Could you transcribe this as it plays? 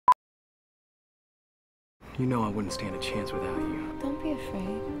You know I wouldn't stand a chance without you. Don't be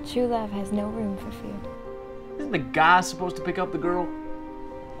afraid. True love has no room for fear. Isn't the guy supposed to pick up the girl?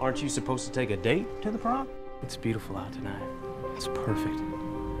 Aren't you supposed to take a date to the prom? It's beautiful out tonight. It's perfect.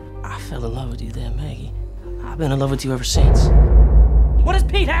 I fell in love with you then, Maggie. I've been in love with you ever since. What does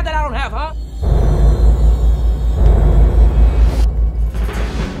Pete have that I don't have, huh?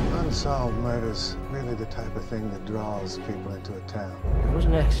 Unsolved murder's really the type of thing that draws people into a town. It was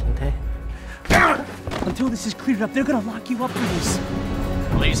an accident, eh? Until this is cleared up, they're gonna lock you up for this.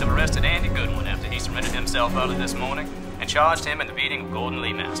 Police have arrested Andy Goodwin after he surrendered himself early this morning and charged him in the beating of Gordon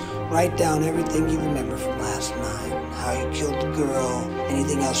Lee Master. Write down everything you remember from last night. How you killed the girl,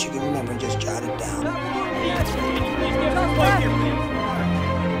 anything else you can remember, and just jot it down.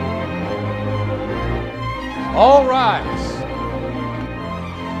 All rise.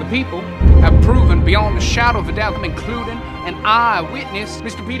 The people have proven beyond a shadow of a doubt, including an eyewitness,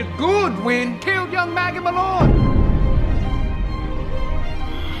 Mr. Peter Goodwin killed young Maggie Malone.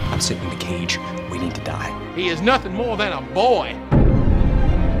 I'm sitting in the cage, waiting to die. He is nothing more than a boy.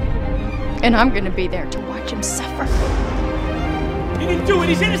 And I'm gonna be there to watch him suffer. He didn't do it,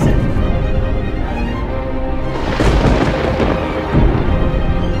 he's innocent!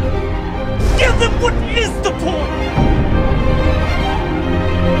 Give them what is the point!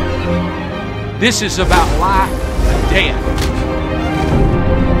 This is about life and death.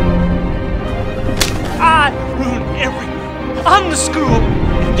 I ruined everything. I'm the screw up,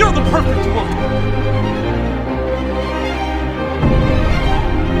 and you're the perfect one.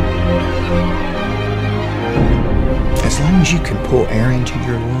 As long as you can pull air into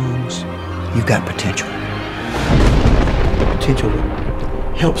your lungs, you've got potential. Potential to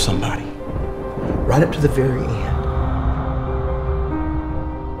help somebody right up to the very end.